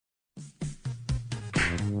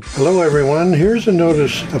Hello everyone, here's a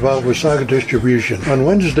notice about Wasaga Distribution. On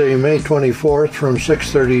Wednesday, May 24th from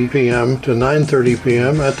 6:30 p.m. to 9:30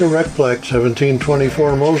 p.m. at the Recplex,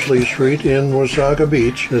 1724 Mosley Street in Wasaga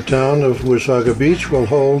Beach, the town of Wasaga Beach will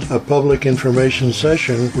hold a public information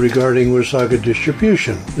session regarding Wasaga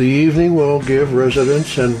Distribution. The evening will give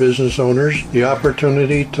residents and business owners the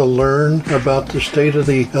opportunity to learn about the state of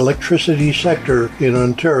the electricity sector in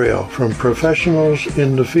Ontario from professionals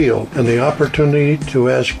in the field, and the opportunity to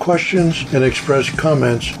ask questions and express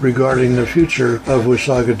comments regarding the future of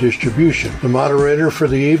Wasaga Distribution. The moderator for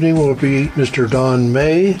the evening will be Mr. Don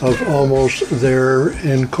May of Almost There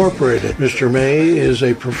Incorporated. Mr. May is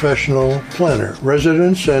a professional planner.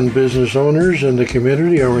 Residents and business owners in the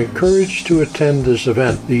community are encouraged to attend this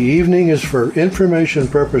event. The evening is for information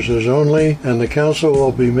purposes only, and the council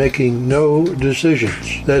will be making no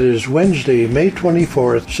decisions. That is Wednesday, May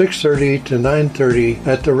 24th, 6:30 to 9:30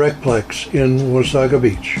 at the Recplex in Wasaga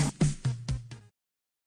Beach.